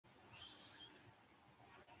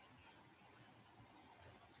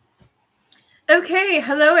Okay,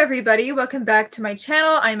 hello everybody. Welcome back to my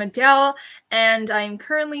channel. I'm Adele, and I'm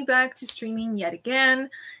currently back to streaming yet again.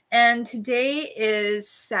 And today is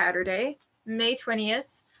Saturday, May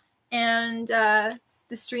 20th, and the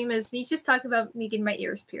stream is me just talking about me getting my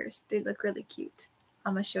ears pierced. They look really cute.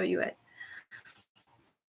 I'm gonna show you it.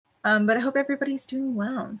 But I hope everybody's doing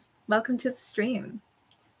well. Welcome to the stream.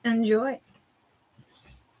 Enjoy.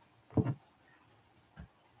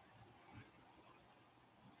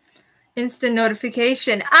 Instant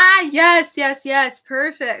notification. Ah, yes.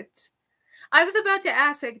 Perfect. I was about to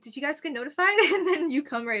ask, like, did you guys get notified? And then you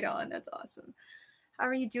come right on. That's awesome. How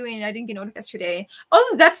are you doing? I didn't get notified yesterday.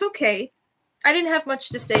 Oh, that's okay. I didn't have much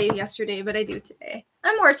to say yesterday, but I do today.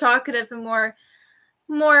 I'm more talkative and more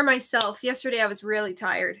myself. Yesterday I was really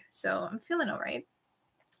tired, so I'm feeling all right.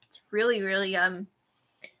 It's really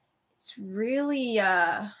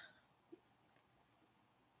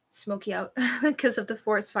smoky out because of the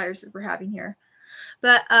forest fires that we're having here.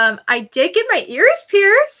 But I did get my ears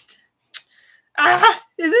pierced. Ah,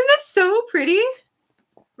 isn't it so pretty?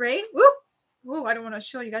 Right? Woo! Whoa, I don't want to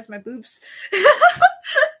show you guys my boobs.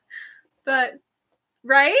 But,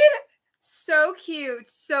 right? So cute.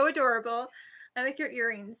 So adorable. I like your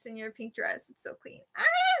earrings and your pink dress. It's so clean. Ah,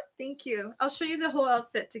 thank you. I'll show you the whole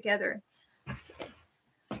outfit together.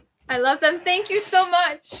 I love them. Thank you so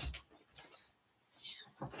much.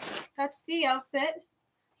 That's the outfit.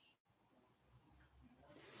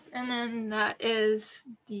 And then that is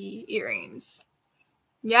the earrings.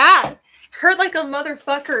 Yeah. Hurt like a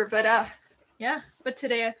motherfucker, but yeah. But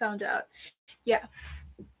today I found out. Yeah.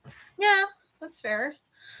 Yeah, that's fair.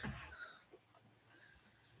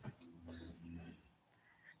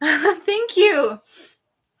 Thank you.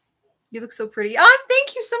 You look so pretty. Oh,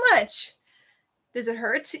 thank you so much. Does it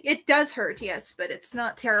hurt? It does hurt, yes, but it's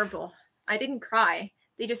not terrible. I didn't cry.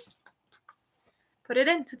 They just put it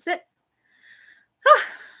in. That's it.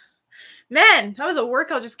 Man, that was a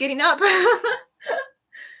workout just getting up.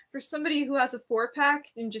 For somebody who has a 4-pack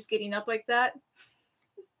and just getting up like that,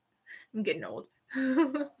 I'm getting old.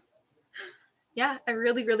 Yeah, I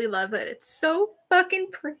really love it. It's so fucking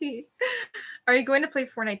pretty. Are you going to play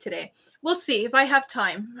Fortnite today? We'll see if I have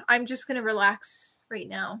time. I'm just going to relax right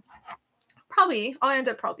now. Probably. I'll end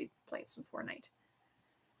up probably playing some Fortnite.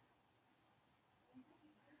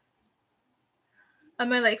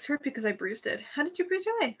 My legs hurt because I bruised it. How did you bruise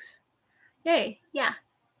your legs? Yay. Yeah.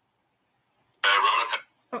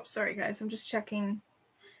 Oh, sorry, guys. I'm just checking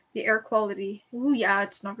the air quality. Ooh, yeah,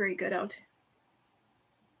 it's not very good out.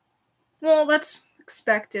 Well, that's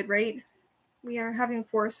expected, right? We are having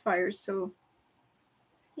forest fires, so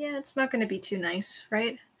yeah, it's not going to be too nice,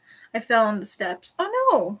 right? I fell on the steps. Oh,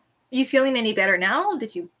 no. Are you feeling any better now?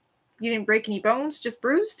 You didn't break any bones, just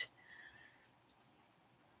bruised?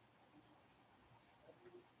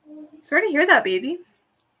 Sorry to hear that, baby.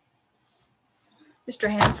 Mr.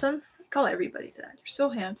 Handsome. I call everybody that. You're so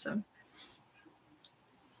handsome.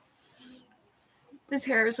 This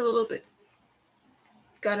hair is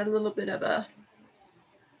got a little bit of a...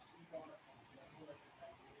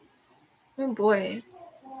 Oh, boy.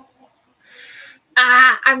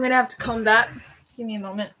 Ah, I'm going to have to comb that. Give me a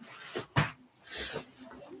moment.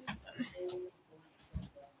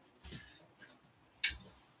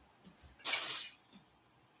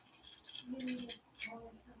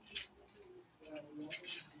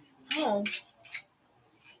 Oh.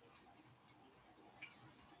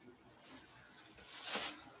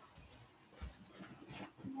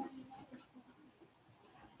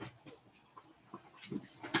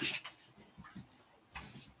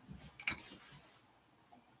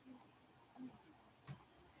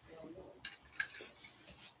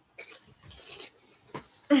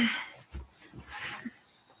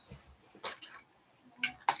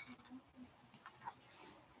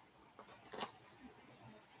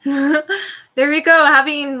 There we go.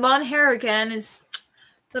 Having long hair again is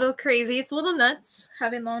a little crazy. It's a little nuts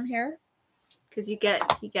having long hair because you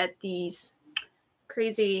get these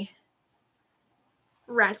crazy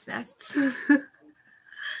rat's nests.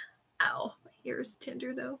 Ow, my ear is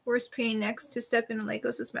tender though. Worst pain next to stepping on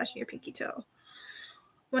Legos is smashing your pinky toe.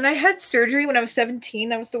 When I had surgery when I was 17,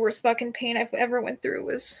 that was the worst fucking pain I've ever went through.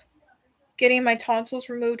 Was getting my tonsils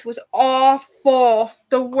removed was awful.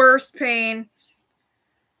 The worst pain.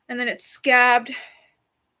 And then it scabbed.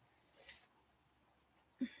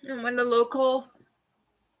 And when the local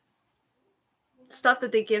stuff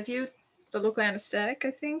that they give you, the local anesthetic,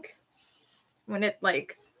 I think, when it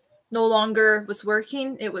like no longer was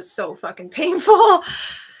working, it was so fucking painful.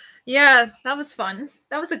 Yeah, that was fun.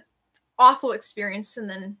 That was an awful experience. And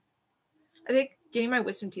then I think getting my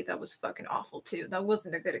wisdom teeth, that was fucking awful too. That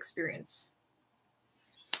wasn't a good experience.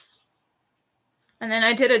 And then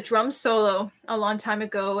I did a drum solo a long time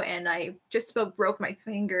ago, and I just about broke my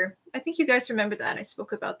finger. I think you guys remember that. I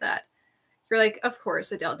spoke about that. You're like, of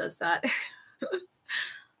course, Adele does that.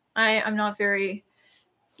 I'm not very,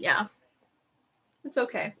 yeah. It's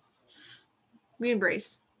okay. We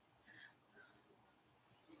embrace.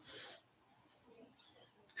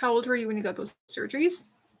 How old were you when you got those surgeries?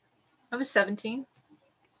 I was 17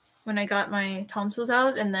 when I got my tonsils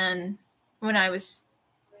out, and then when I was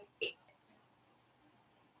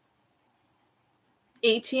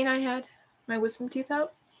 18, I had my wisdom teeth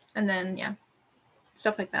out, and then yeah,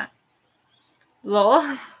 stuff like that.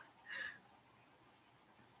 Lol.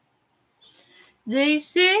 They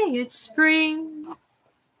say it's spring,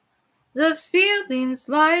 the fielding's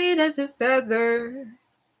light as a feather.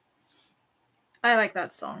 I like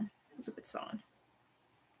that song. It's a good song.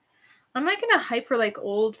 I'm like in a hype for like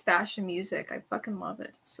old fashioned music. I fucking love it.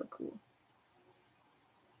 It's so cool.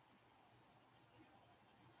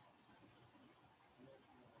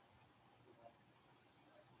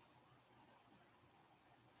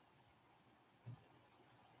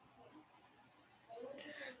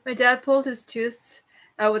 My dad pulled his tooth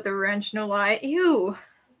out with a wrench, no lie. Ew.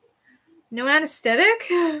 No anesthetic?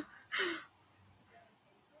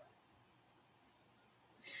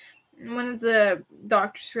 One of the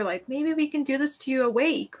doctors were like, maybe we can do this to you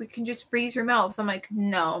awake. We can just freeze your mouth. I'm like,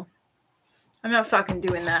 no. I'm not fucking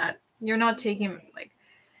doing that. You're not taking, like,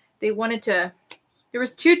 they wanted to, there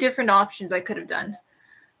was 2 different options I could have done.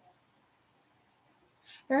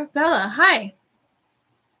 Arabella, hi.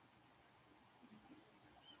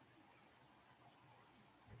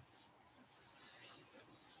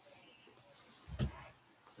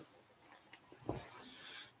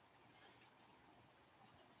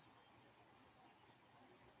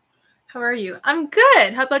 How are you? I'm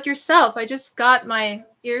good. How about yourself? I just got my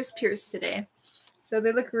ears pierced today. So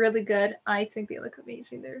they look really good. I think they look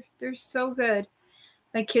amazing. They're so good.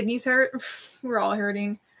 My kidneys hurt. We're all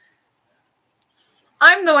hurting.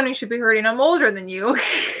 I'm the one who should be hurting. I'm older than you.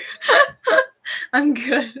 I'm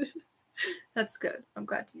good. That's good. I'm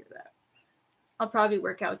glad to hear that. I'll probably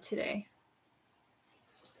work out today.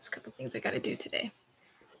 There's a couple things I got to do today.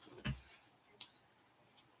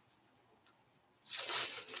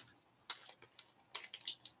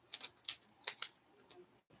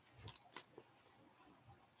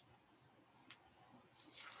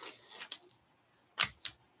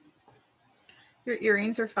 Your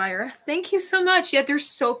earrings are fire. Thank you so much. Yeah, they're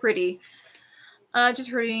so pretty. Just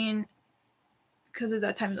hurting because it's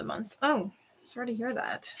that time of the month. Oh, sorry to hear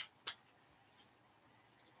that.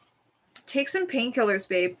 Take some painkillers,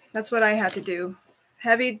 babe. That's what I had to do.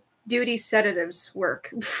 Heavy duty sedatives work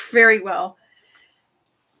very well.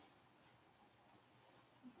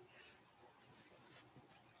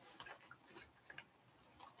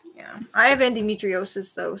 Yeah, I have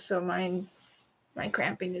endometriosis though, so my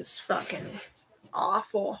cramping is fucking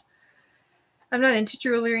awful. I'm not into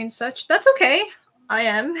jewelry and such. That's okay. I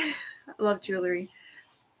am. I love jewelry.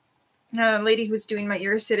 A lady who was doing my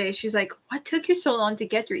ears today, she's like, what took you so long to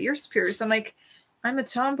get your ears pierced? I'm like, I'm a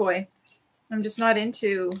tomboy. I'm just not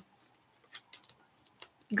into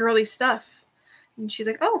girly stuff. And she's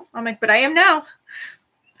like, oh. I'm like, but I am now.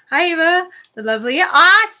 Hi, Eva. The lovely.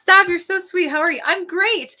 Stop. You're so sweet. How are you? I'm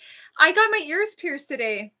great. I got my ears pierced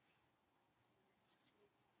today.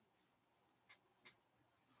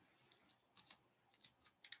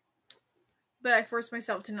 But I forced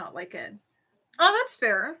myself to not like it. Oh, that's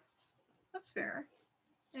fair. That's fair.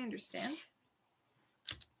 I understand.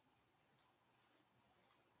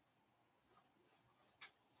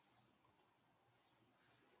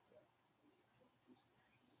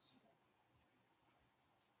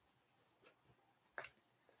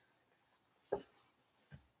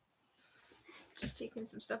 Just taking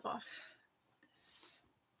some stuff off this.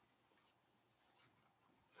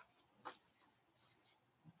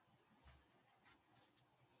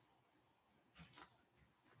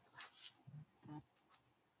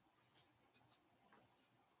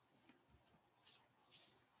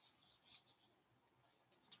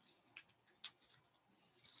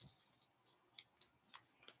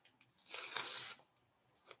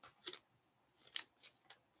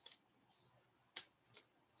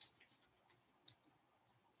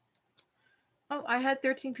 Oh, I had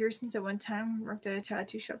 13 piercings at one time. Worked at a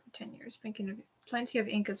tattoo shop for 10 years, making plenty of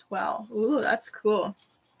ink as well. Ooh, that's cool.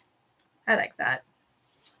 I like that.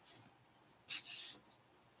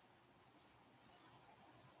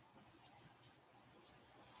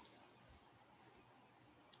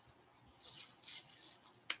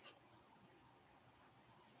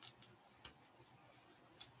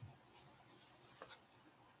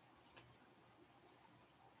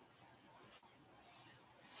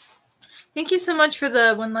 Thank you so much for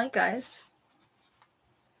the 1 like, guys.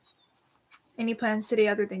 Any plans today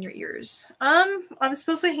other than your ears? I was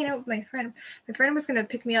supposed to hang out with my friend. My friend was gonna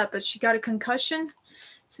pick me up, but she got a concussion,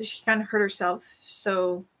 so she kind of hurt herself.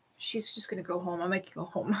 So she's just gonna go home. I might go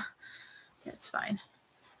home. That's fine.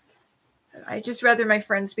 I just rather my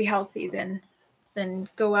friends be healthy than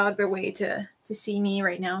go out of their way to see me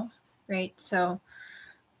right now, right? So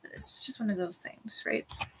it's just one of those things, right?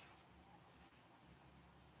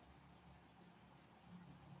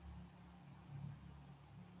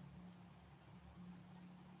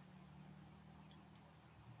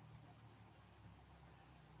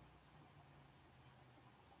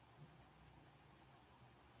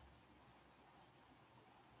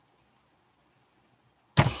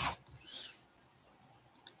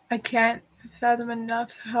 I can't fathom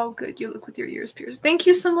enough how good you look with your ears pierced. Thank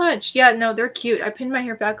you so much. Yeah, no, they're cute. I pinned my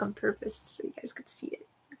hair back on purpose so you guys could see it. It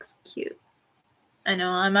looks cute. I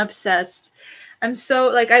know, I'm obsessed. I'm so,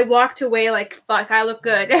 like, I walked away like, fuck, I look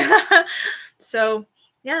good. So,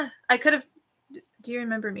 yeah, I could have. Do you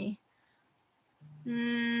remember me?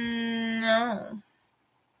 No.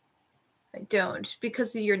 I don't.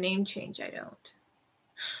 Because of your name change, I don't.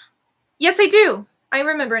 Yes, I do. I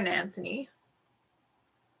remember an Anthony.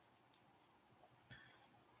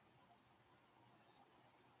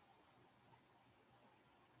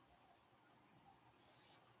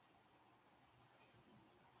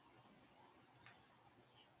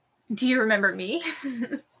 Do you remember me?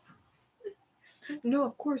 No,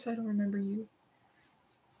 of course I don't remember you.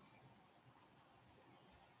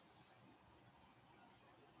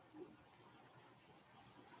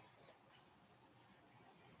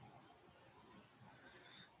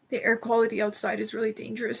 The air quality outside is really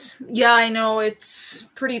dangerous. Yeah, I know. It's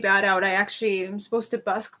pretty bad out. I actually am supposed to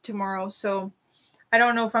busk tomorrow, so I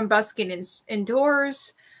don't know if I'm busking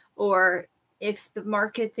indoors or if the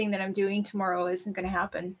market thing that I'm doing tomorrow isn't going to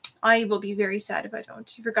happen. I will be very sad if I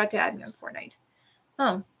don't. You forgot to add me on Fortnite.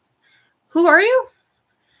 Oh. Who are you?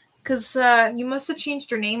 Because you must have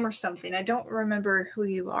changed your name or something. I don't remember who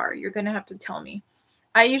you are. You're going to have to tell me.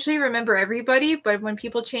 I usually remember everybody, but when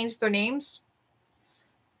people change their names,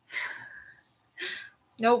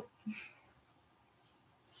 nope.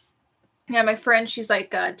 Yeah, my friend, she's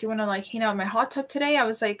like, do you want to like hang out in my hot tub today? I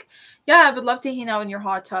was like, yeah, I would love to hang out in your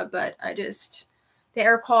hot tub, but the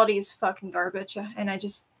air quality is fucking garbage. And I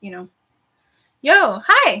just, yo,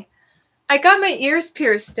 hi. I got my ears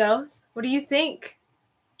pierced, Stealth. What do you think?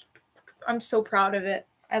 I'm so proud of it.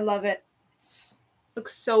 I love it. It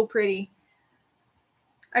looks so pretty.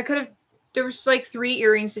 There was like 3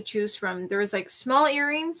 earrings to choose from. There was like small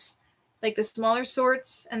earrings, like the smaller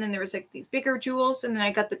sorts, and then there was like these bigger jewels, and then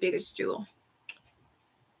I got the biggest jewel.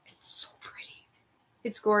 It's so pretty.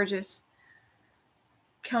 It's gorgeous.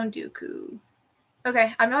 Count Dooku.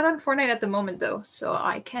 Okay, I'm not on Fortnite at the moment though, so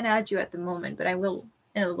I can't add you at the moment, but I will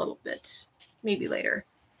in a little bit. Maybe later.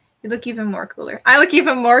 You look even more cooler. I look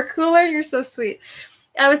even more cooler? You're so sweet.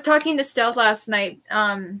 I was talking to Stealth last night.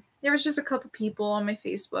 There was just a couple people on my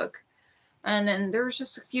Facebook. And then there was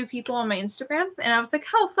just a few people on my Instagram. And I was like,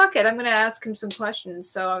 oh, fuck it. I'm going to ask him some questions.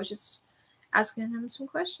 So I was just asking him some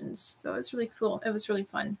questions. So it was really cool. It was really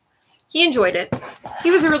fun. He enjoyed it. He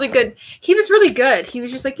was really good. He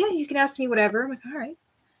was just like, yeah, you can ask me whatever. I'm like, all right.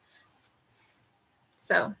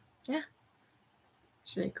 So, yeah.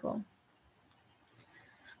 It's really cool.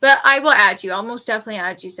 But I will add you. I'll most definitely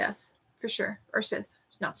add you, Seth. For sure. Or Sith.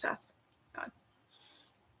 Not Seth. God.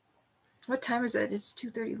 What time is it? It's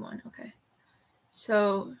 2:31. Okay.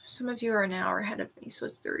 So some of you are an hour ahead of me. So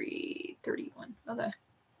it's 3:31. Okay.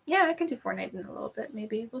 Yeah, I can do Fortnite in a little bit.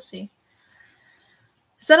 Maybe. We'll see.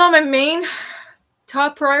 Is that on my main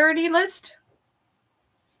top priority list?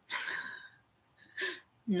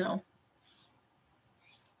 No.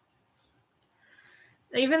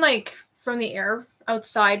 Even like from the air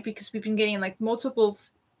outside, because we've been getting like multiple,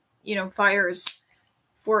 fires,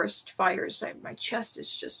 forest fires. My chest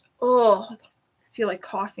is just, I feel like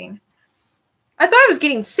coughing. I thought I was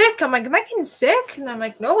getting sick. I'm like, am I getting sick? And I'm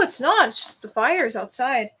like, no, it's not. It's just the fires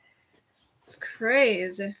outside. It's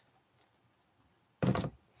crazy.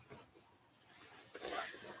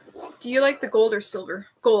 Do you like the gold or silver?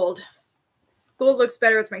 Gold. Gold looks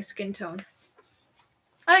better with my skin tone.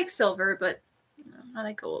 I like silver, but I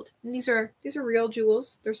like gold. And these are real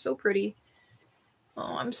jewels. They're so pretty.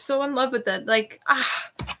 Oh, I'm so in love with that. Like,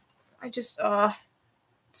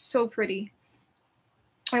 so pretty.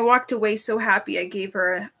 I walked away so happy. I gave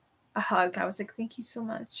her a hug. I was like, thank you so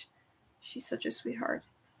much. She's such a sweetheart.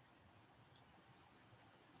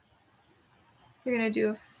 You're going to do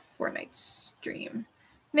a Fortnite stream.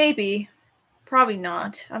 Maybe. Probably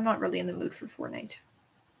not. I'm not really in the mood for Fortnite.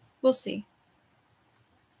 We'll see.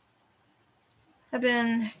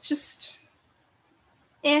 It's just,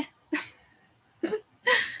 eh.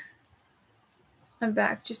 I'm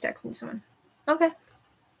back, just texting someone. Okay.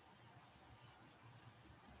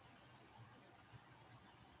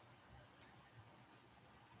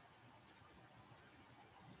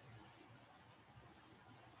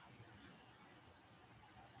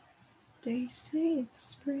 They say it's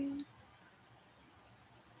spring.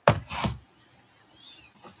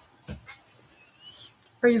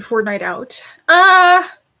 Are you Fortnite out?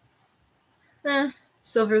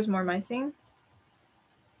 Silver's more my thing.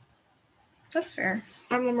 That's fair.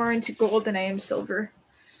 I'm more into gold than I am silver.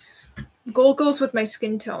 Gold goes with my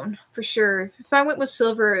skin tone, for sure. If I went with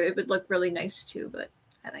silver, it would look really nice too, but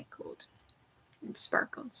I like gold. It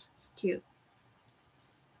sparkles. It's cute.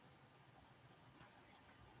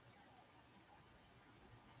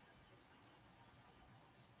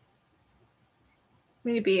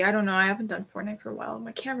 Maybe. I don't know. I haven't done Fortnite for a while.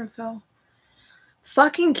 My camera fell.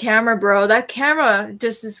 Fucking camera, bro. That camera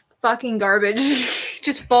just is fucking garbage.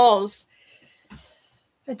 Just falls.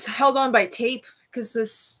 It's held on by tape because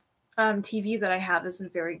this TV that I have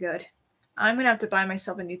isn't very good. I'm going to have to buy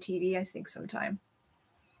myself a new TV, I think, sometime.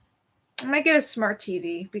 I might get a smart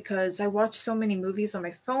TV because I watch so many movies on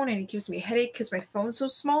my phone and it gives me a headache because my phone's so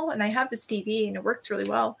small, and I have this TV and it works really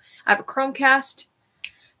well. I have a Chromecast,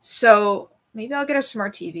 so maybe I'll get a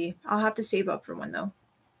smart TV. I'll have to save up for one though.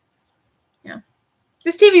 Yeah.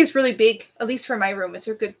 This TV is really big, at least for my room. It's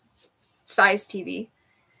a good size TV.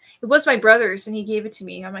 It was my brother's and he gave it to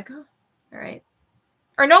me. I'm like, oh, all right.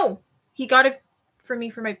 Or no, he got it for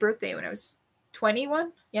me for my birthday when I was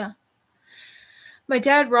 21. Yeah. My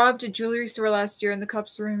dad robbed a jewelry store last year in the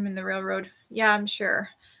Cups room in the railroad. Yeah, I'm sure.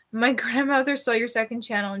 My grandmother saw your second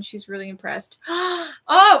channel and she's really impressed.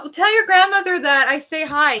 Oh, tell your grandmother that I say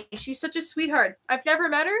hi. She's such a sweetheart. I've never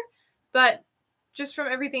met her, but just from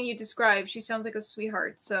everything you described, she sounds like a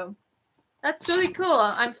sweetheart. So that's really cool.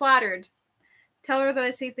 I'm flattered. Tell her that I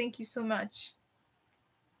say thank you so much.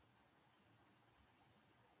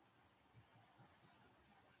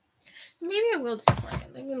 Maybe I will do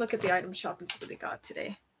Fortnite. Let me look at the item shop and see what they got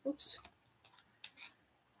today. Oops.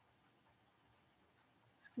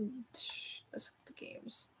 Let's look at the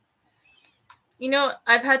games. You know,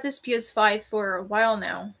 I've had this PS5 for a while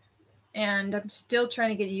now, and I'm still trying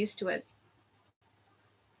to get used to it.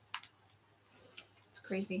 It's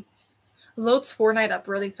crazy. It loads Fortnite up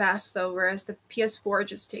really fast, though, whereas the PS4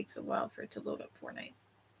 just takes a while for it to load up Fortnite.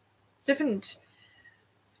 Different.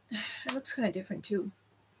 It looks kind of different, too.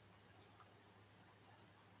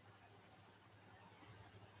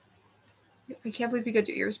 I can't believe you got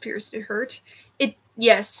your ears pierced. It hurt.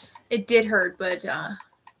 Yes, it did hurt, but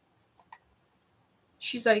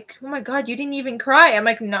she's like, oh my god, you didn't even cry. I'm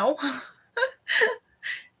like, no.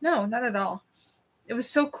 No, not at all. It was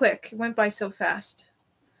so quick. It went by so fast.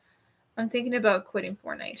 I'm thinking about quitting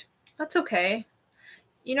Fortnite. That's okay.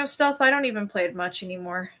 You know, Stealth, I don't even play it much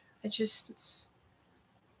anymore. It's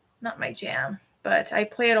not my jam. But I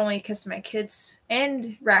play it only because of my kids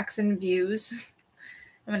and racks and views.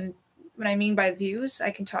 When I mean by views,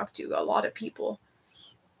 I can talk to a lot of people.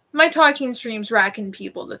 My talking streams rack in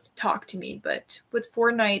people that talk to me, but with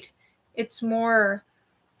Fortnite, it's more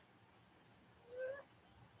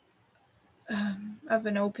of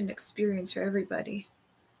an open experience for everybody.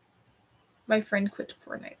 My friend quit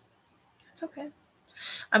Fortnite. That's okay.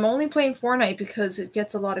 I'm only playing Fortnite because it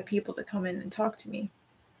gets a lot of people to come in and talk to me,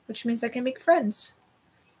 which means I can make friends.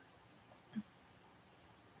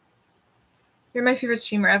 You're my favorite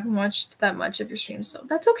streamer. I haven't watched that much of your streams, so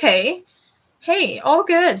that's okay. Hey, all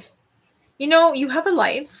good. You know, you have a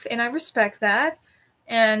life, and I respect that.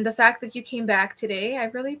 And the fact that you came back today, I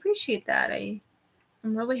really appreciate that. I'm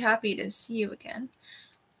really happy to see you again.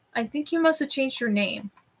 I think you must have changed your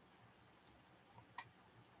name.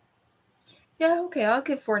 Yeah, okay, I'll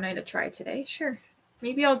give Fortnite a try today. Sure.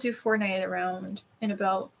 Maybe I'll do Fortnite around in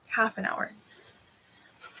about half an hour.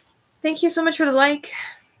 Thank you so much for the like.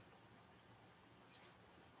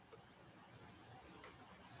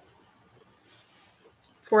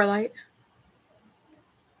 Fortnite.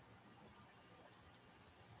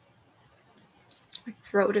 My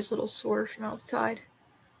throat is a little sore from outside.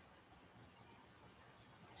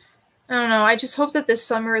 I don't know. I just hope that this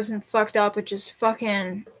summer isn't fucked up with just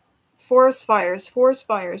fucking forest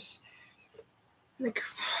fires. Like,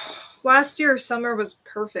 last year, summer was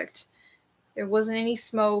perfect. There wasn't any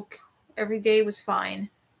smoke. Every day was fine.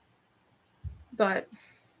 But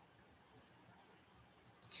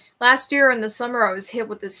last year in the summer, I was hit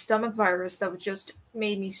with this stomach virus that just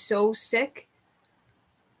made me so sick.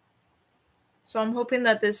 So I'm hoping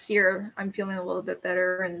that this year I'm feeling a little bit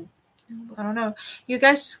better, and I don't know. You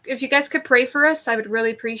guys, if you guys could pray for us, I would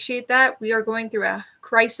really appreciate that. We are going through a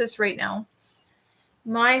crisis right now.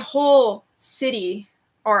 My whole city,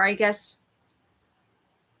 or I guess,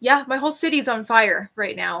 yeah, my whole city's on fire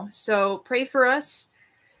right now. So pray for us.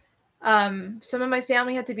 Some of my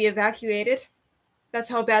family had to be evacuated. That's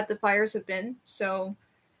how bad the fires have been. So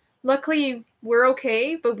luckily we're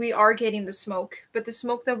okay, but we are getting the smoke. But the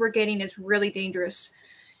smoke that we're getting is really dangerous.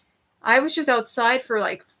 I was just outside for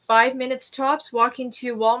like 5 minutes tops, walking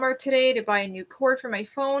to Walmart today to buy a new cord for my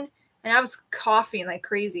phone, and I was coughing like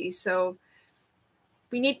crazy. So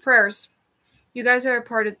we need prayers. You guys are a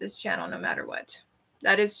part of this channel no matter what.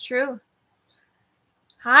 That is true.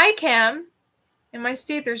 Hi, Cam. In my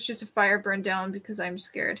state, there's just a fire burned down because I'm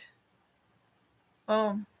scared.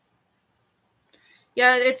 Oh.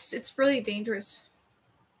 Yeah, it's really dangerous.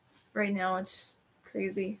 Right now, it's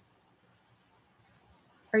crazy.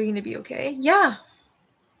 Are you going to be okay? Yeah.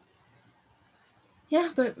 Yeah,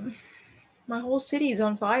 but my whole city is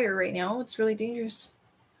on fire right now. It's really dangerous.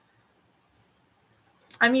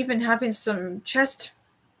 I'm even having some chest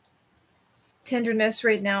tenderness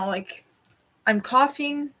right now. Like, I'm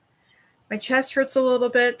coughing. My chest hurts a little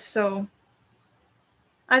bit, so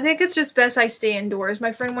I think it's just best I stay indoors.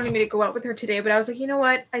 My friend wanted me to go out with her today, but I was like, you know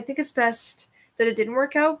what? I think it's best that it didn't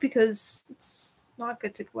work out because it's not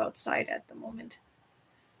good to go outside at the moment.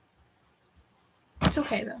 It's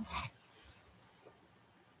okay, though.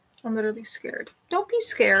 I'm literally scared. Don't be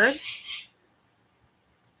scared.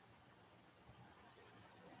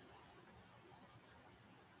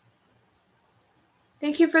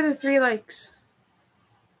 Thank you for the 3 likes.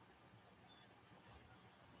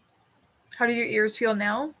 How do your ears feel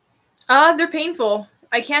now? They're painful.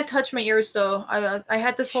 I can't touch my ears, though. I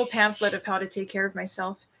had this whole pamphlet of how to take care of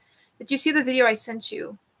myself. Did you see the video I sent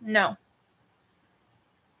you? No.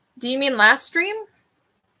 Do you mean last stream?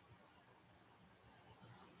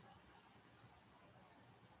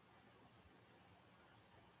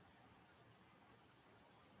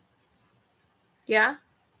 Yeah?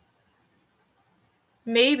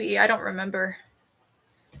 Maybe. I don't remember.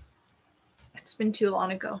 It's been too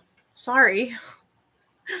long ago. Sorry.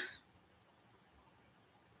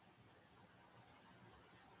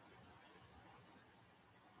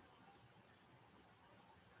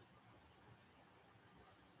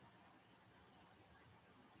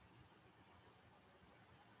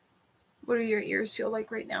 What do your ears feel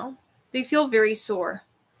like right now? They feel very sore.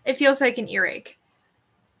 It feels like an earache.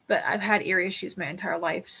 But I've had ear issues my entire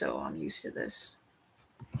life, so I'm used to this.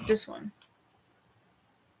 This one.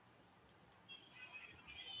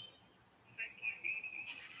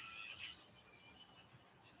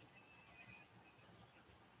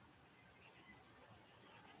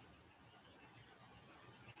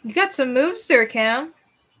 You got some moves there, Cam.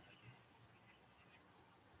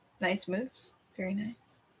 Nice moves. Very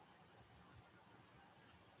nice.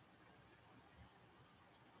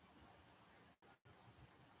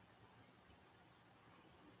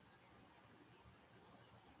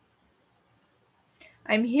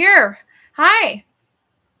 I'm here. Hi.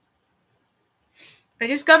 I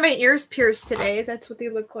just got my ears pierced today. That's what they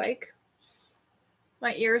look like.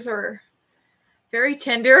 My ears are very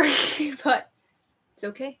tender, but it's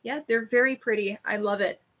okay. Yeah, they're very pretty. I love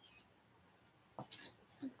it.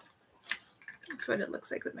 That's what it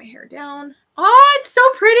looks like with my hair down. Oh, it's so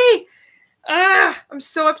pretty. I'm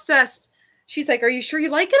so obsessed. She's like, are you sure you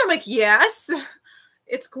like it? I'm like, yes.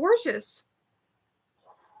 It's gorgeous.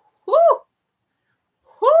 Woo!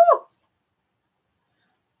 Woo!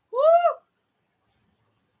 Woo!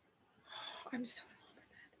 I'm so in love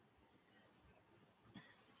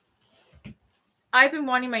with that. I've been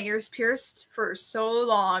wanting my ears pierced for so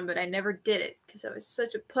long, but I never did it because I was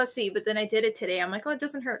such a pussy. But then I did it today. I'm like, oh, it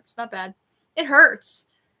doesn't hurt. It's not bad. It hurts.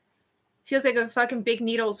 Feels like a fucking big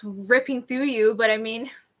needle's ripping through you, but I mean,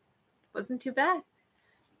 it wasn't too bad.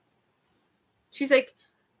 She's like,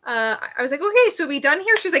 I was like, okay, so we done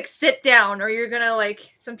here? She's like, sit down or you're gonna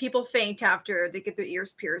like, some people faint after they get their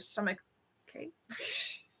ears pierced. So I'm like, okay.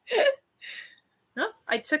 No,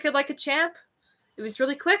 I took it like a champ. It was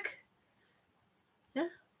really quick. Yeah.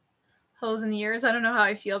 Holes in the ears. I don't know how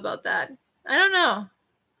I feel about that. I don't know.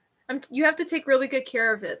 You have to take really good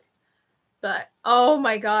care of it. But, oh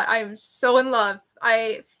my God, I'm so in love.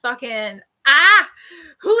 I fucking,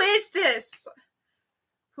 who is this?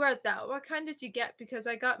 Who art thou? What kind did you get? Because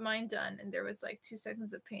I got mine done and there was like 2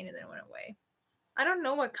 seconds of pain and then it went away. I don't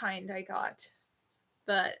know what kind I got,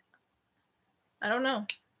 but I don't know.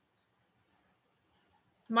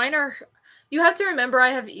 Mine are, you have to remember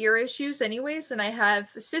I have ear issues anyways, and I have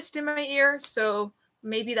a cyst in my ear, so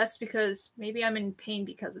Maybe that's because maybe I'm in pain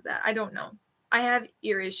because of that. I don't know. I have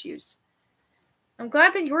ear issues. I'm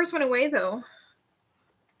glad that yours went away though.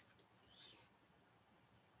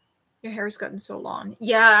 Your hair's gotten so long.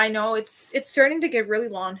 Yeah, I know. It's starting to get really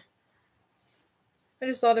long. I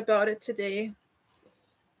just thought about it today.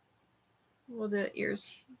 Will the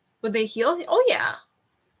ears, would they heal? Oh yeah.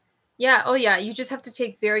 Yeah, oh yeah. You just have to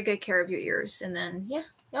take very good care of your ears and then yeah.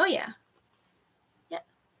 Oh yeah. Yeah.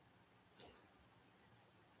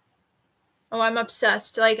 Oh, I'm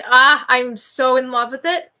obsessed. Like, I'm so in love with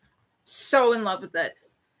it. So in love with it.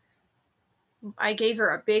 I gave her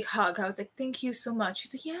a big hug. I was like, thank you so much.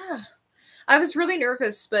 She's like, yeah. I was really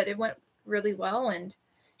nervous, but it went really well. And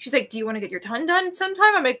she's like, do you want to get your tongue done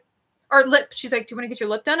sometime? I'm like, or lip. She's like, do you want to get your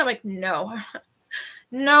lip done? I'm like, no.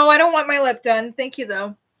 No, I don't want my lip done. Thank you,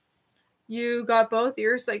 though. You got both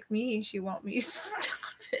ears like me. She want me.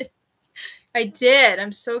 Stop it. I did.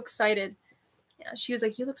 I'm so excited. Yeah, she was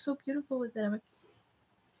like, you look so beautiful with it. I'm like,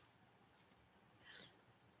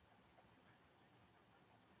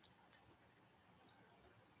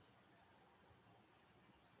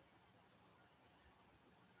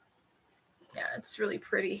 yeah, it's really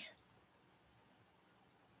pretty.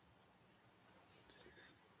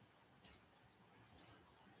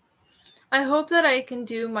 I hope that I can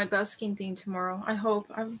do my busking thing tomorrow. I hope.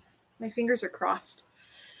 My fingers are crossed.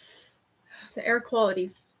 The air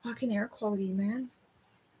quality. Fucking air quality, man.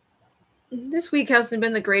 This week hasn't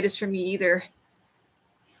been the greatest for me either.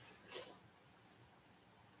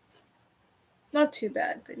 Not too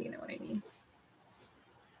bad, but you know what I mean.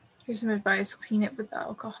 Here's some advice. Clean it with the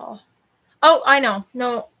alcohol. Oh, I know.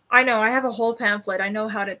 No, I know. I have a whole pamphlet. I know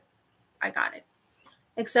how to. I got it.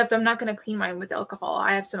 Except I'm not going to clean mine with alcohol.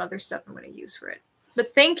 I have some other stuff I'm going to use for it.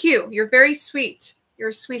 But thank you. You're very sweet. You're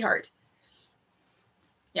a sweetheart.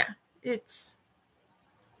 Yeah, it's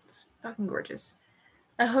fucking gorgeous.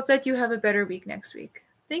 I hope that you have a better week next week.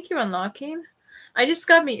 Thank you, Unlocking. I just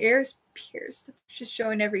got my ears pierced. Just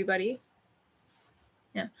showing everybody.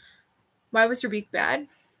 Yeah. Why was your week bad?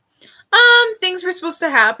 Things were supposed to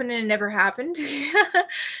happen and it never happened.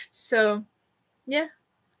 So, yeah.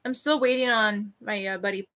 I'm still waiting on my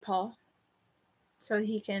buddy Paul so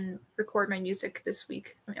he can record my music this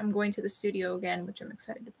week. I'm going to the studio again, which I'm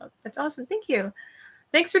excited about. That's awesome. Thank you.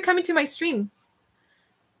 Thanks for coming to my stream.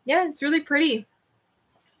 Yeah, it's really pretty.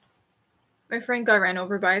 My friend got ran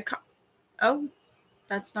over by a car. Oh,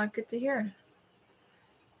 that's not good to hear.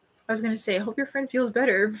 I was going to say, I hope your friend feels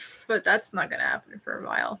better, but that's not going to happen for a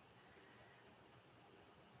while.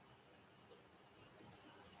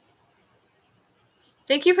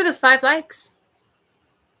 Thank you for the 5 likes.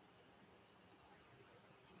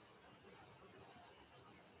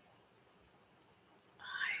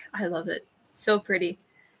 I love it. So pretty.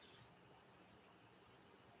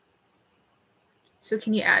 So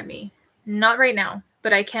can you add me? Not right now,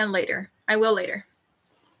 but I can later. I will later.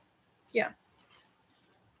 Yeah.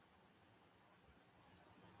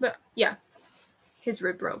 But yeah, his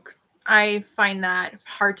rib broke. I find that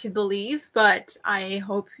hard to believe, but I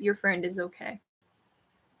hope your friend is okay.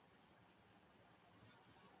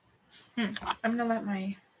 I'm gonna let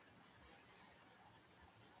my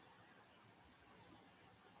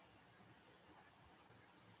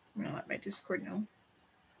Discord know.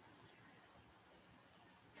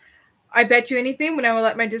 I bet you anything when I will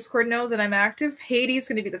let my Discord know that I'm active, Hades is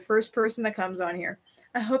going to be the first person that comes on here.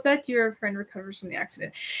 I hope that your friend recovers from the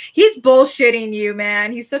accident. He's bullshitting you,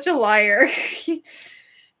 man. He's such a liar.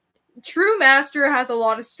 True Master has a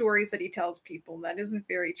lot of stories that he tells people. That isn't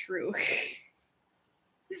very true.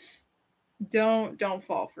 Don't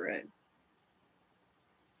fall for it.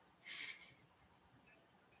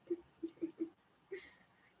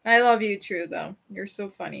 I love you, True, though. You're so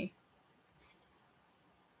funny.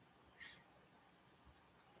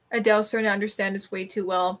 Adele's starting to understand us way too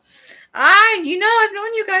well. I've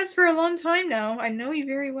known you guys for a long time now. I know you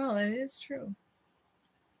very well. That is true.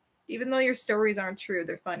 Even though your stories aren't true,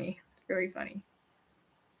 they're funny. Very funny.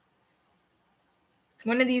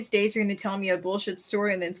 One of these days, you're going to tell me a bullshit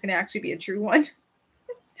story and then it's going to actually be a true one.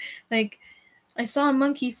 Like, I saw a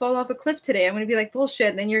monkey fall off a cliff today. I'm going to be like, bullshit.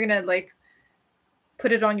 And then you're going to, like,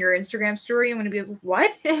 put it on your Instagram story. I'm going to be like,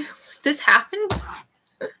 what? This happened?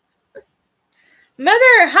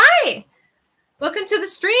 Mother, hi! Welcome to the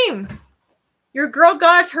stream. Your girl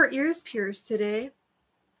got her ears pierced today.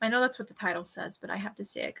 I know that's what the title says, but I have to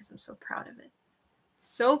say it because I'm so proud of it.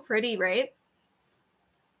 So pretty, right?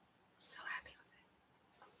 So happy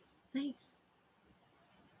with it. Nice.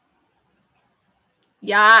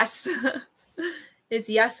 Yes. Is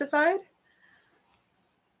yesified?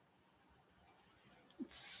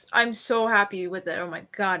 I'm so happy with it. Oh my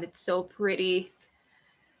god, it's so pretty.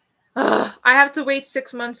 I have to wait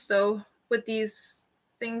 6 months though with these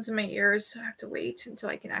things in my ears. I have to wait until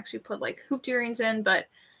I can actually put like hooped earrings in, but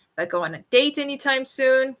if I go on a date anytime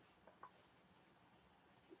soon.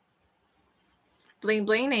 Bling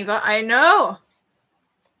bling, Ava. I know.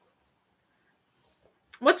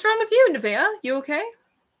 What's wrong with you, Nevaeh? You okay?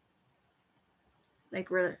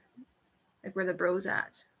 Like where the bros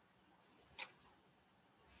at?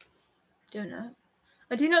 Don't know.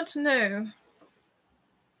 I do not know.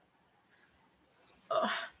 Ugh.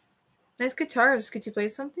 Nice guitars. Could you play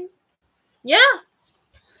something? Yeah.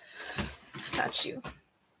 Got you.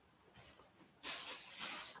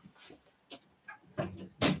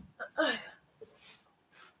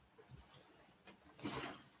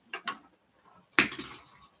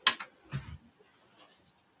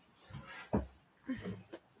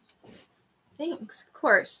 Thanks, of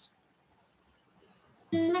course.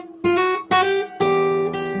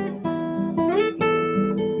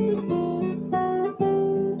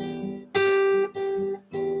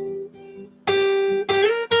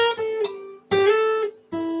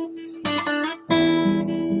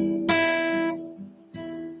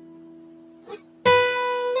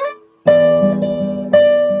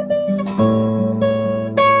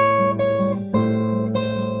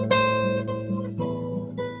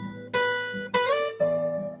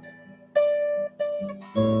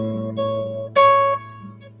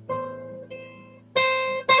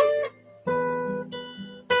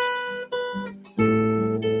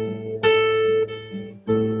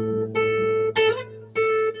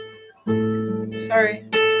 Sorry.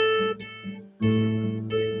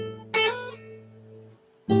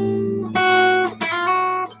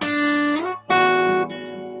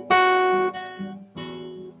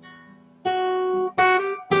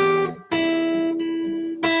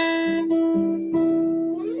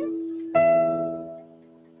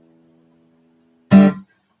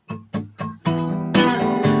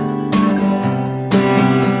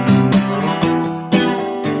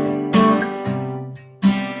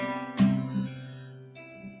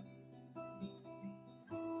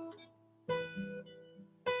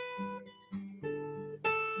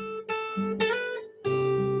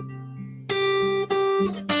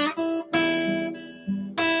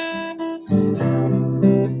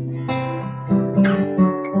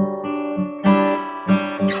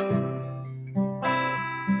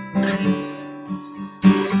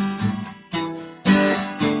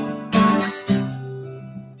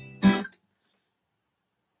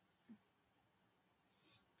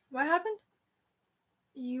 What happened?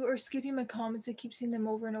 You are skipping my comments. I keep seeing them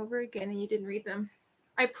over and over again, and you didn't read them.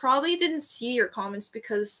 I probably didn't see your comments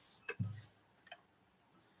because...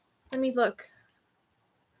 Let me look.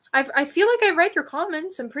 I feel like I read your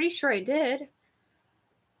comments. I'm pretty sure I did.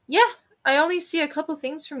 Yeah, I only see a couple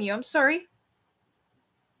things from you. I'm sorry.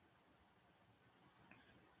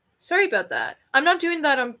 Sorry about that. I'm not doing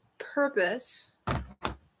that on purpose.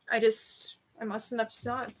 I mustn't have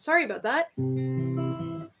saw it. Sorry about that.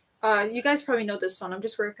 You guys probably know this song. I'm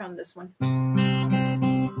just working on this one.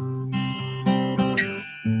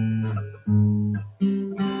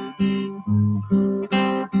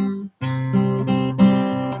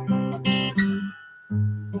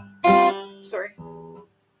 Sorry.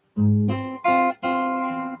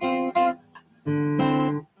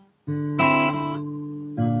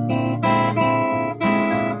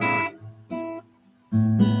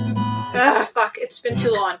 Fuck. It's been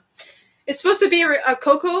too long. It's supposed to be a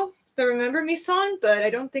Coco, the Remember Me song, but I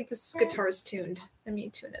don't think this guitar is tuned. Let me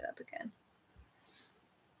tune it up again.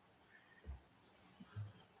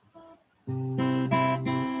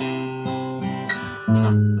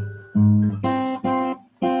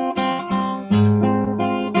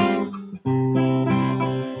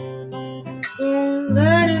 Don't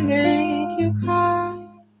let it make you cry.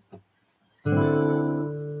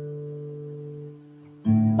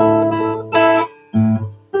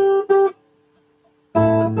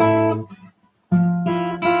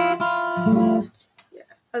 Yeah,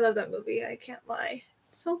 I love that movie. I can't lie.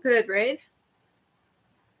 It's so good, right?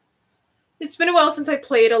 It's been a while since I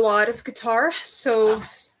played a lot of guitar, so...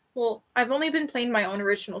 Well, I've only been playing my own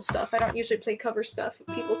original stuff. I don't usually play cover stuff of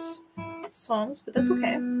people's songs, but that's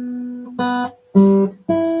okay.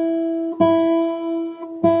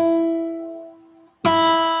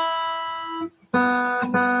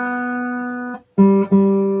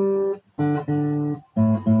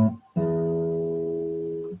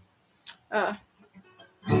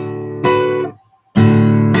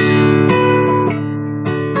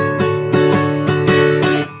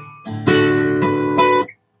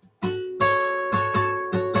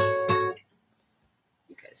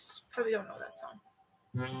 You guys probably don't know that song.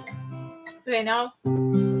 Okay, now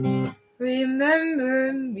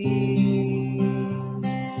remember me.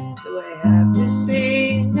 Do I have to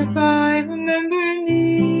say goodbye? Remember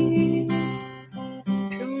me.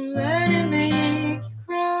 Don't let it make you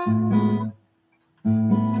cry.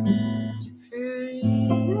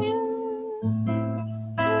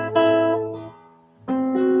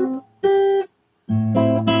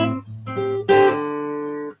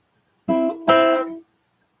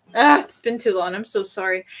 It's been too long. I'm so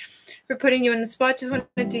sorry for putting you in the spot. Just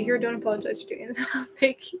wanted to hear. Don't apologize for doing it.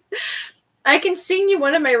 Thank you. I can sing you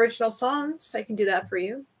one of my original songs. I can do that for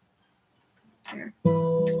you. Here.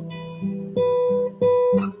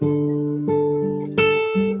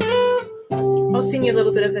 I'll sing you a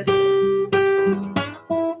little bit of it.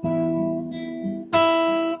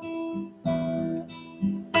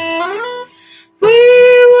 We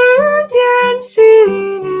were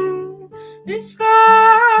dancing in the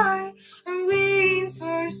sky. Our wings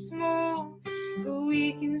are small, but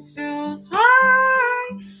we can still fly.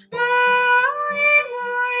 My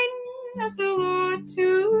mind has a lot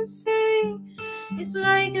to say. It's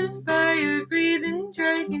like a fire-breathing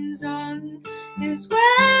dragon's on his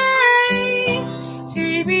way.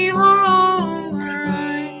 Take me home where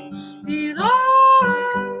I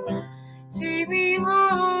belong. Take me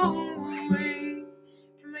home away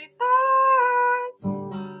from my thoughts.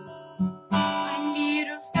 I need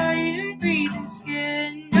a fire-breathing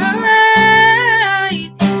skin.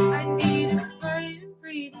 Alright. I need a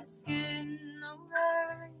fire-breathing skin.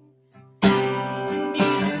 Alright. I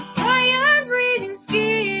need a fire-breathing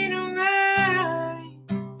skin. Alright.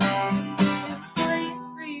 I need a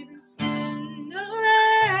fire-breathing skin.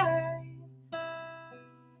 Alright.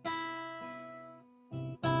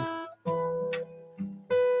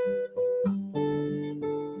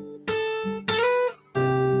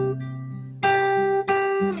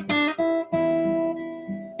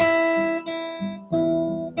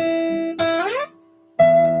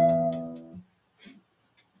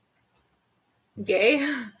 Gay.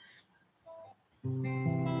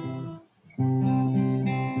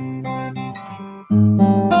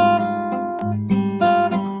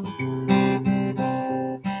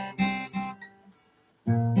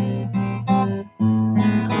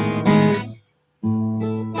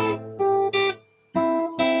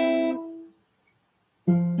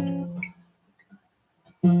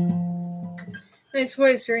 Nice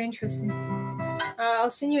voice, very interesting. I'll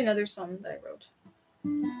send you another song that I wrote.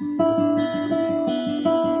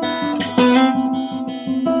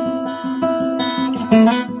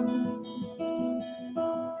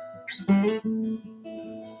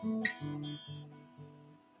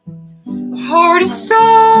 Heart of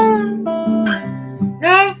stone,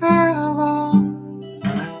 never alone.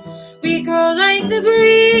 We grow like the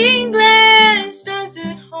green grass does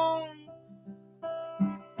at home.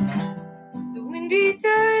 The windy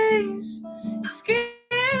days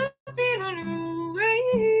skipping on your way.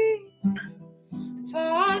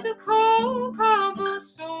 Toward the cold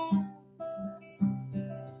cobblestone,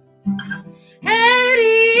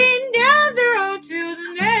 heading down the road to the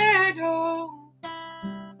meadow.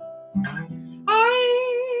 I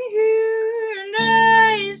hear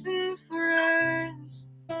nice and fresh.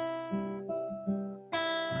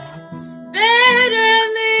 Better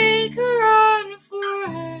make a run for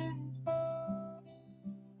it.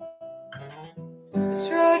 Let's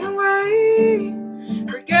run away.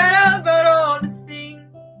 Forget about all the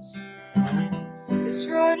things. Let's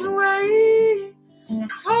run away.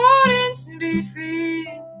 It's hard to be free.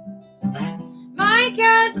 My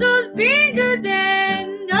castle's bigger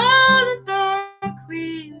than all the Dark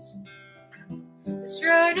Queens. Let's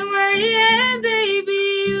run away, and baby,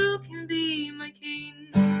 you can be my king.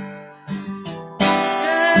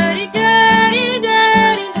 Daddy, daddy,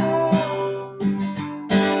 daddy, no.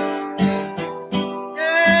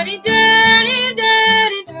 Daddy, daddy,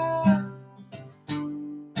 daddy, no.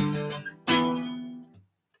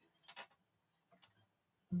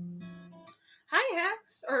 Hi,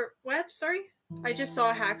 Hacks. Or Web, sorry. I just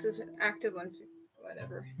saw Hacks is active on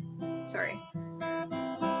whatever. Sorry.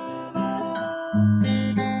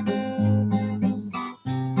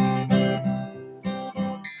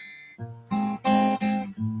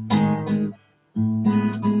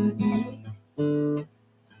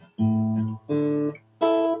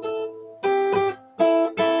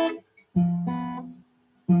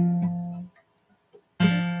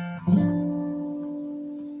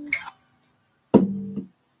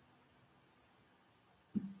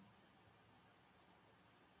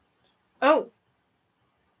 Oh.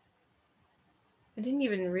 I didn't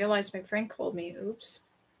even realize my friend called me. Oops.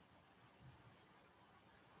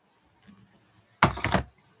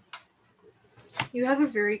 You have a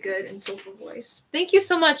very good and soulful voice. Thank you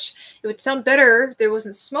so much. It would sound better if there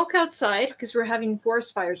wasn't smoke outside because we're having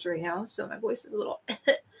forest fires right now, so my voice is a little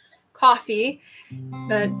coffee.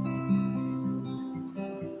 But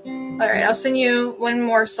all right, I'll sing you one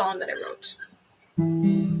more song that I wrote.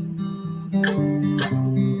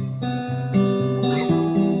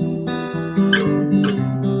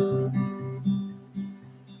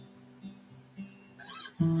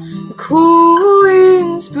 The cool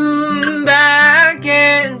winds boom back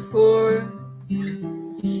and forth.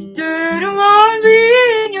 Didn't want to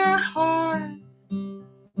be in your heart.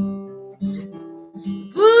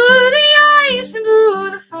 Blew the ice and blew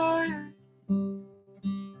the fire.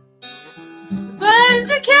 The birds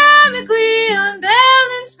are chemically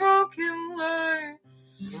unbalanced, broken wire.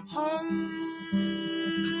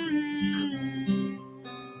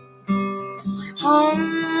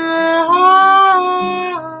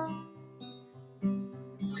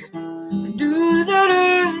 I knew that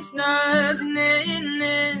there's nothing in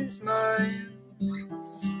this mind.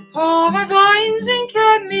 Pulled my vines and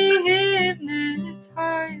kept me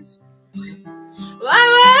hypnotized. Well, I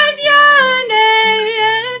was young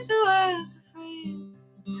and so I was afraid.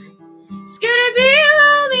 Scared to be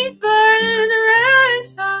lonely for the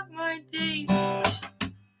rest of my days.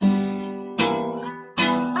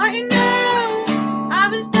 I know I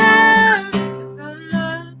was down. I fell in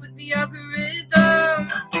love with the algorithm.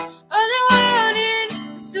 All I wanted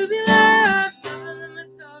was to be loved. Never let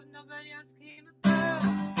myself, nobody else came about.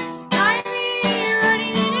 Like me,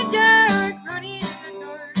 running in the dark, running in the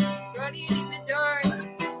dark, running in the dark.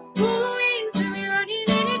 Cool winds with me running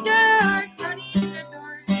in the dark, running in the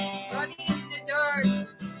dark, running in the dark.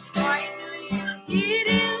 I knew you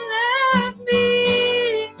didn't love me,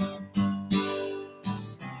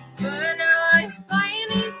 but now I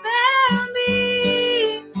finally found me.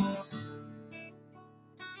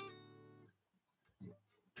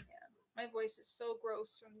 Yeah, my voice is so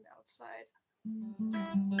gross from the outside.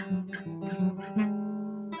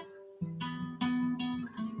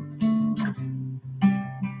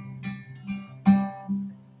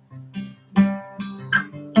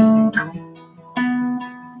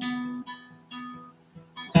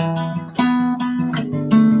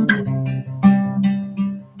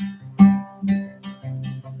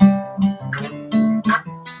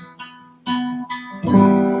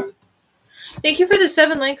 Thank you for the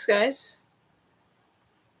 7 likes, guys.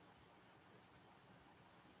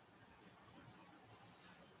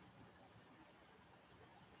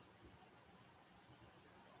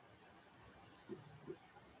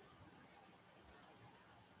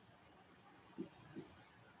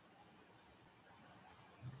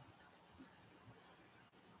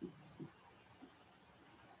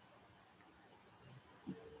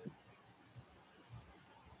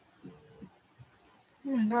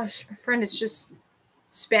 Oh my gosh, my friend is just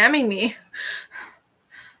spamming me.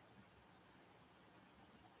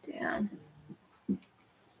 Damn.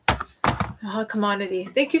 Oh, commodity.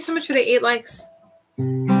 Thank you so much for the 8 likes.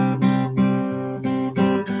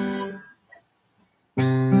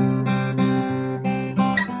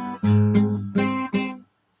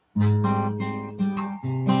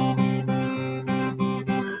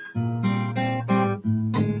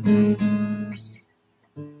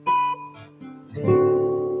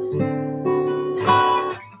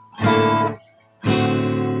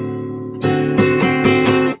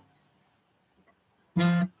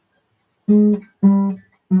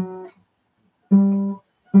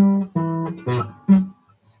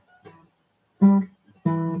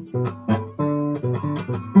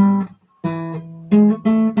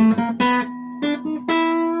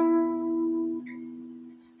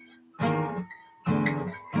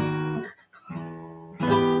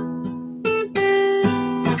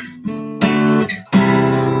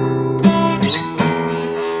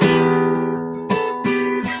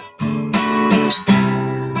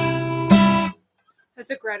 That's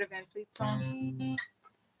a Greta Van Fleet song.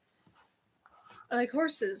 I like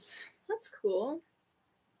horses. That's cool.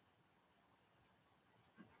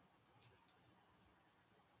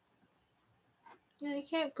 Yeah, you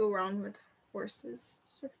can't go wrong with horses.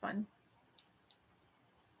 They're fun.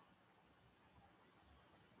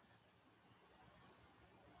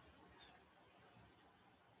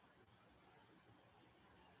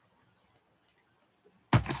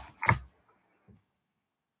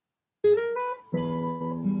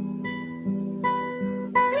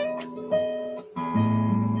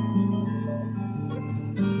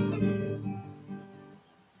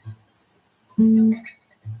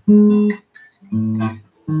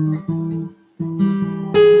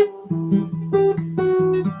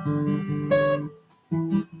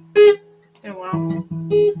 Oh, wow.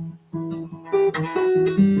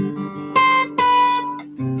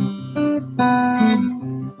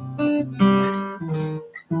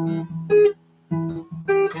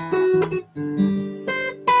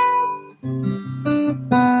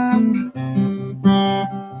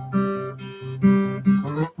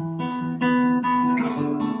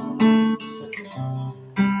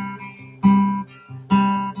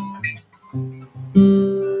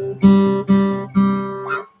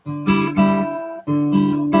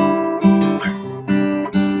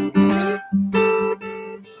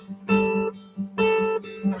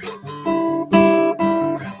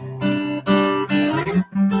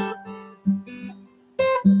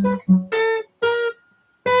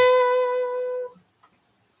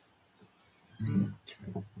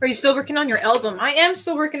 Are you still working on your album? I am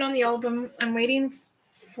still working on the album. I'm waiting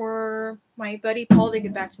for my buddy Paul to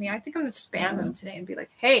get back to me. I think I'm gonna spam him today and be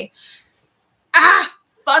like, hey,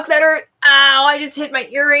 fuck, that hurt. Ow, I just hit my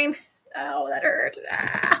earring. Ow, that hurt.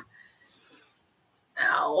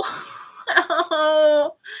 Ow.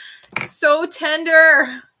 Ow. So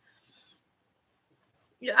tender.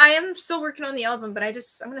 I am still working on the album, but I'm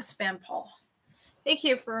gonna spam Paul. Thank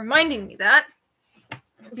you for reminding me that.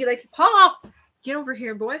 Be like, Paul, get over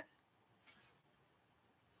here, boy.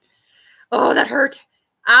 Oh, that hurt.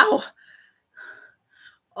 Ow.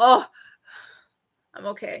 Oh, I'm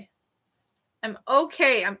okay. I'm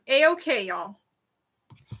okay. I'm A-okay, y'all.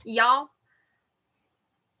 Y'all.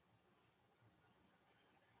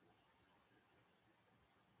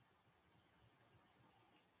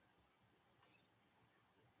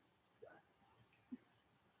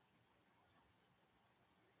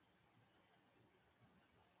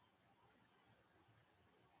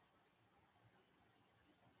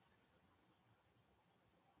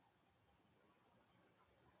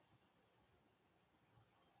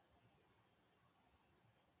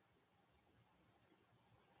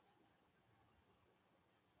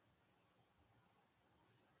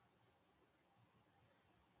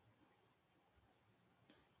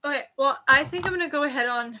 Okay, well, I think I'm gonna go ahead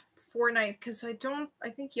on Fortnite because I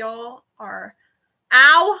think y'all are.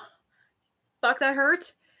 Ow! Fuck, that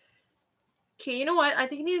hurt. Okay, you know what? I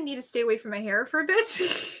think I need to stay away from my hair for a bit.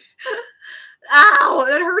 Ow!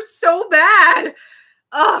 That hurts so bad!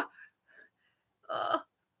 Ugh!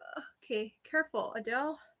 Okay, careful,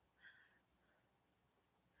 Adele.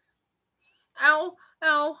 Ow!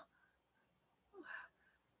 Ow!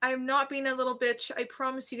 I'm not being a little bitch. I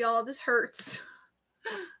promise you, y'all. This hurts.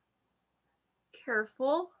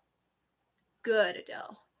 Careful. Good,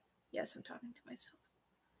 Adele. Yes, I'm talking to myself.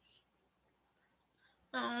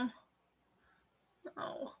 Oh.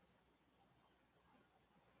 Oh.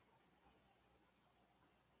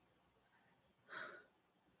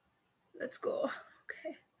 Let's go.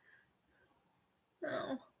 Okay.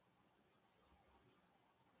 Oh.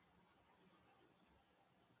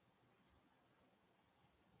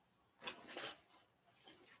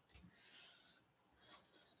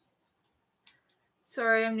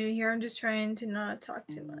 Sorry, I'm new here. I'm just trying to not talk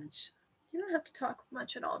too much. You don't have to talk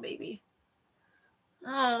much at all, baby.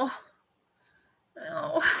 Oh.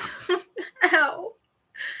 Oh. Ow.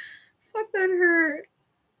 Fuck, that hurt.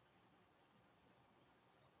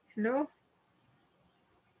 Hello?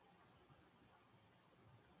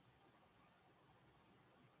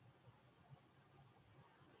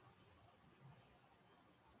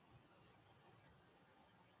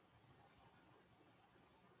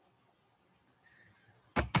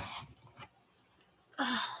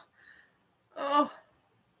 Oh. Oh.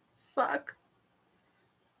 Fuck.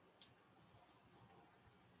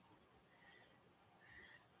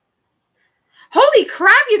 Holy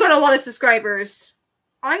crap, you got a lot of subscribers.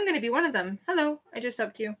 I'm going to be one of them. Hello, I just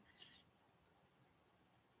subbed you.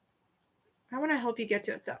 I want to help you get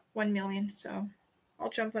to 1 million, so I'll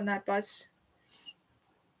jump on that bus.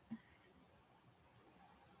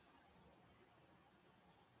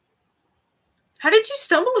 How did you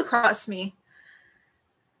stumble across me?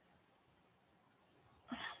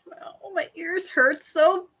 Oh, my ears hurt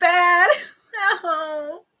so bad.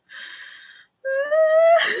 Oh.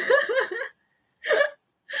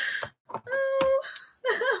 Oh. Oh.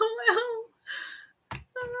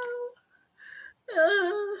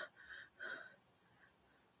 Oh.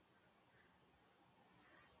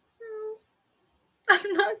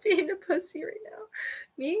 I'm not being a pussy right now.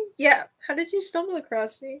 Me? Yeah. How did you stumble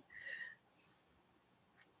across me?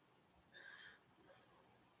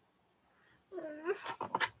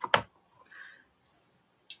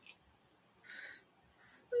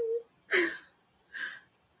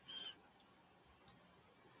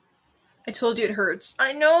 I told you it hurts.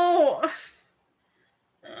 I know.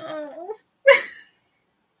 Oh.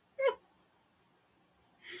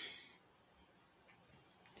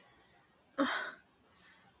 I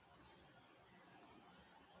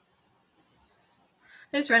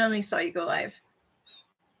just randomly saw you go live.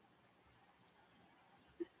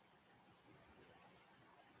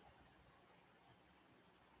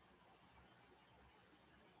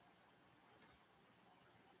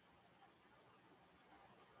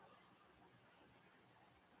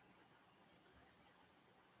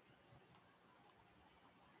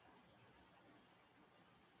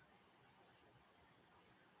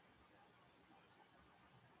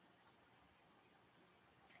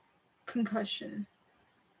 Concussion.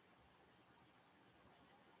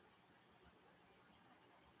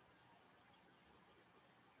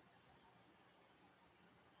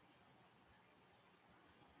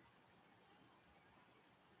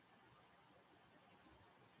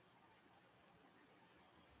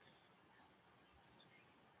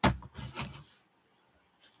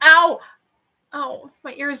 Oh,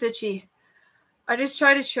 my ear is itchy. I just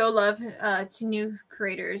try to show love to new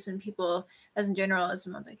creators and people as in general as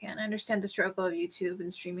much as I can. I understand the struggle of YouTube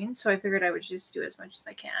and streaming, so I figured I would just do as much as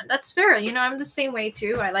I can. That's fair. You know, I'm the same way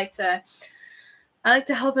too. I like to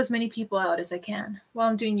help as many people out as I can while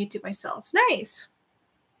I'm doing YouTube myself. Nice.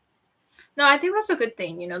 No, I think that's a good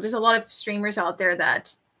thing. You know, there's a lot of streamers out there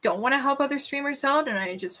that don't want to help other streamers out, and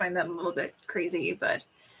I just find that a little bit crazy, but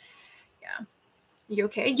yeah. You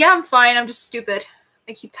okay? Yeah, I'm fine. I'm just stupid.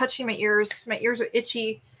 I keep touching my ears. My ears are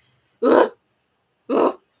itchy. Ugh.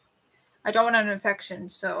 Ugh. I don't want an infection,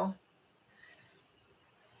 so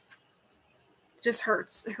it just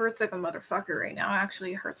hurts. It hurts like a motherfucker right now.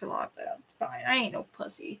 Actually, it hurts a lot, but I'm fine. I ain't no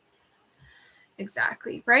pussy.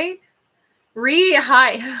 Exactly, right?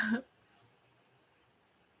 Hi.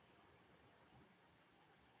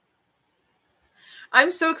 I'm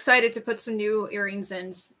so excited to put some new earrings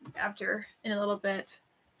in in a little bit.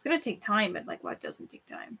 It's gonna take time, but like what doesn't take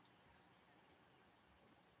time?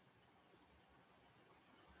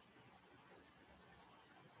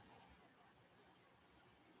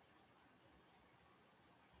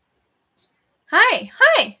 Hi.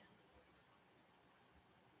 Hi.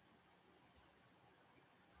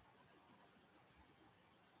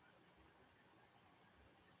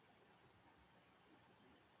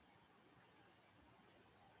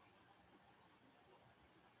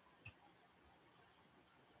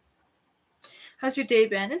 How's your day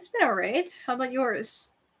been? It's been all right. How about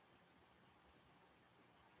yours?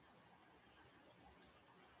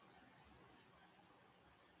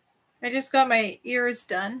 I just got my ears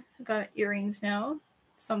done. I got earrings now.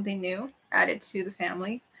 Something new added to the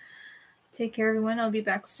family. Take care, everyone. I'll be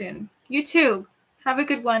back soon. You too. Have a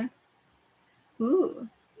good one. Ooh.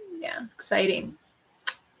 Yeah, exciting.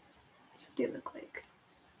 That's what they look like.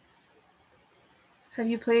 Have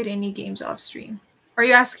you played any games off stream? Are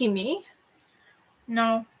you asking me?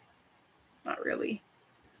 No, not really.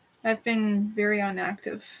 I've been very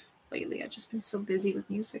inactive lately. I've just been so busy with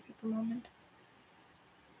music at the moment.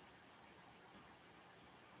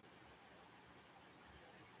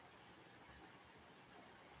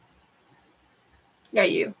 Yeah,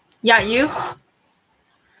 you. Yeah, you.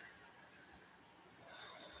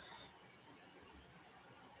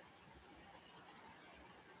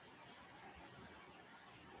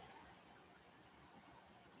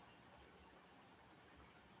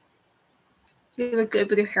 You look good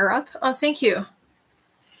with your hair up. Oh, thank you.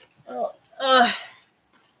 Oh,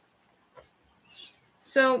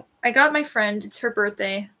 So I got my friend. It's her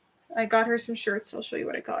birthday. I got her some shirts. I'll show you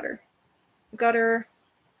what I got her. I got her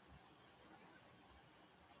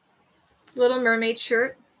Little Mermaid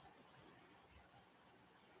shirt.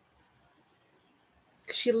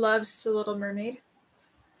 She loves the Little Mermaid.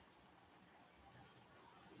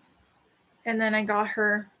 And then I got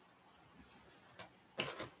her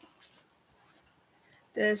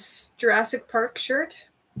this Jurassic Park shirt.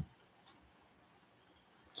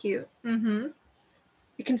 Cute. Mm-hmm.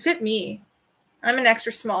 It can fit me. I'm an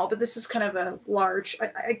extra small, but this is kind of a large.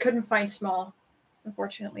 I couldn't find small,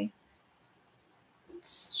 unfortunately.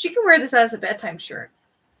 She can wear this as a bedtime shirt.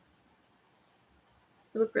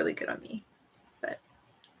 It look really good on me, but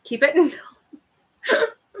keep it.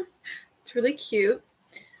 It's really cute.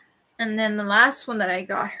 And then the last one that I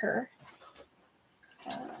got her.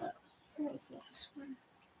 What was the last one?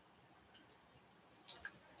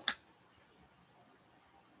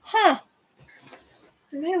 Huh.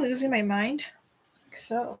 Am I losing my mind? I think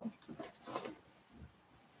so.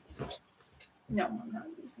 No, I'm not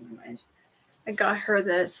losing my mind. I got her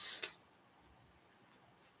this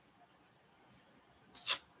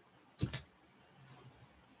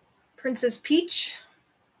Princess Peach.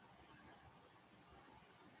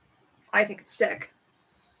 I think it's sick.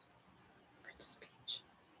 Princess Peach.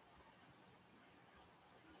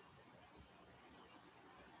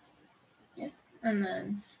 Yeah. And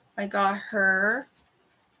then I got her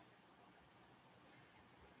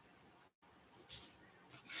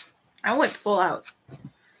I went full out.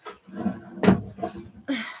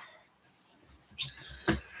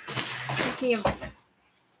 Give me a moment.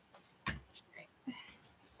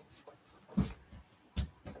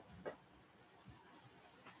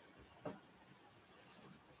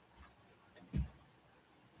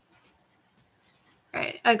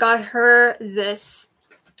 Alright, I got her this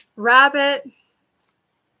rabbit.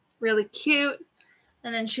 Really cute.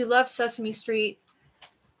 And then she loves Sesame Street.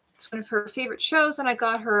 It's one of her favorite shows. And I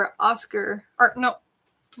got her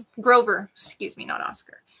Grover. Excuse me, not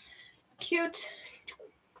Oscar. Cute.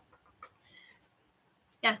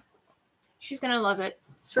 Yeah. She's going to love it.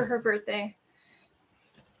 It's for her birthday.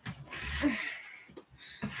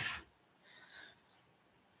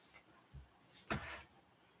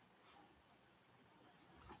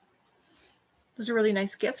 Those are really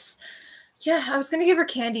nice gifts. Yeah, I was gonna give her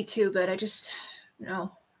candy too, but I just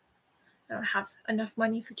no. I don't have enough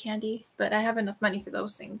money for candy, but I have enough money for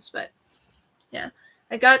those things. But yeah,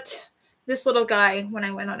 I got this little guy when I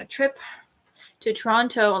went on a trip to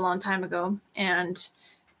Toronto a long time ago, and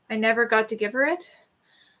I never got to give her it.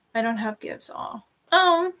 I don't have gifts.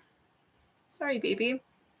 Oh, sorry, baby.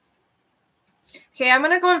 Okay, I'm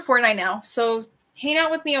gonna go on Fortnite now. So hang out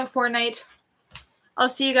with me on Fortnite. I'll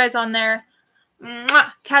see you guys on there.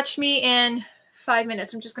 Mwah! Catch me in 5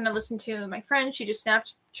 minutes. I'm just gonna listen to my friend. She just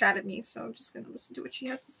Snapchatted me, so I'm just gonna listen to what she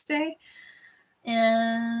has to say.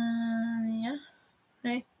 And yeah.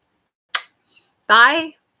 Okay.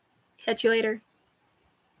 Bye. Catch you later.